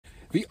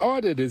The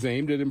audit is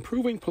aimed at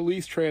improving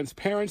police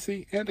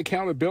transparency and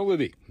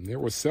accountability. There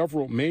were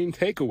several main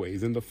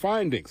takeaways in the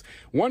findings.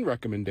 One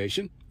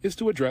recommendation is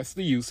to address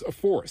the use of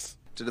force.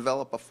 To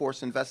develop a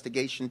force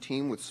investigation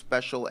team with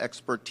special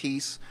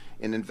expertise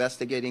in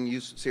investigating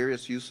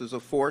serious uses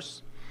of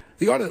force.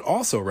 The audit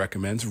also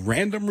recommends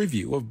random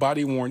review of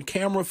body-worn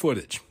camera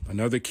footage.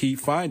 Another key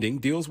finding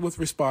deals with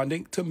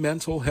responding to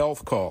mental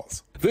health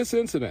calls. This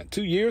incident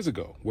 2 years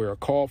ago, where a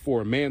call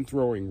for a man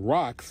throwing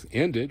rocks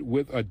ended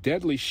with a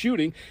deadly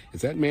shooting,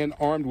 is that man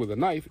armed with a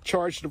knife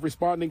charged a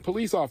responding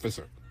police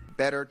officer.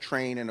 Better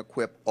train and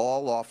equip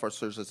all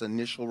officers as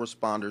initial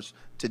responders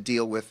to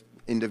deal with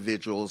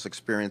individuals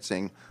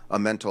experiencing a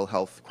mental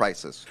health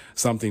crisis.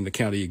 Something the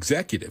county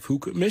executive who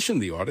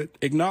commissioned the audit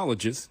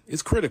acknowledges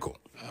is critical.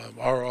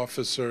 Our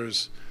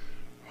officers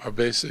are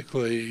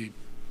basically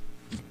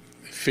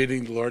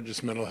feeding the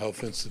largest mental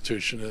health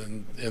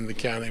institution in the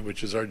county,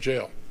 which is our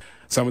jail.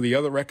 Some of the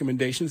other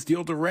recommendations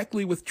deal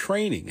directly with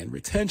training and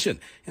retention,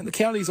 and the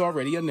county's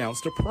already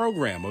announced a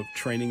program of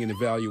training and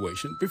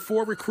evaluation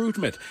before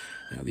recruitment.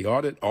 Now, the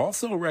audit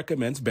also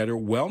recommends better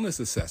wellness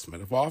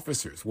assessment of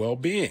officers'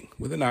 well-being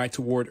with an eye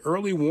toward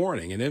early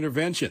warning and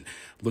intervention,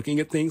 looking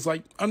at things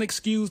like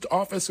unexcused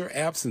officer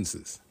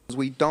absences.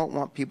 We don't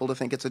want people to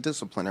think it's a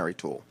disciplinary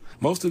tool.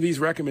 Most of these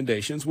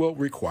recommendations will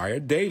require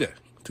data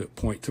to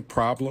point to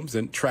problems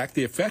and track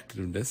the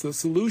effectiveness of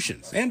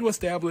solutions and to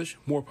establish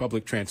more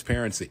public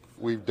transparency.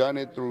 We've done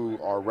it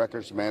through our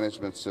records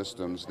management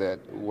systems that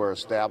were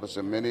established,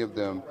 and many of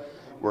them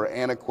were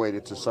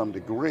antiquated to some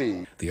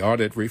degree. The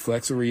audit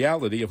reflects a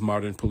reality of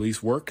modern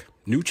police work,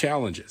 new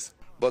challenges.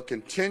 But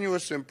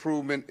continuous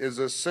improvement is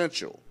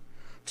essential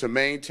to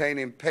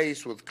maintaining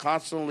pace with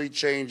constantly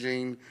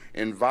changing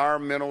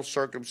environmental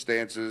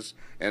circumstances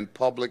and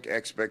public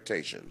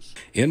expectations.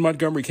 In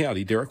Montgomery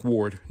County, Derrick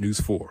Ward, News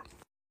 4.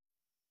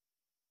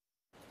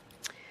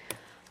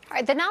 All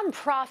right, the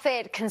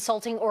nonprofit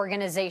consulting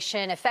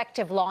organization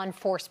Effective Law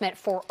Enforcement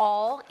for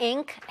All,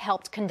 Inc.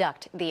 helped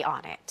conduct the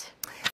audit.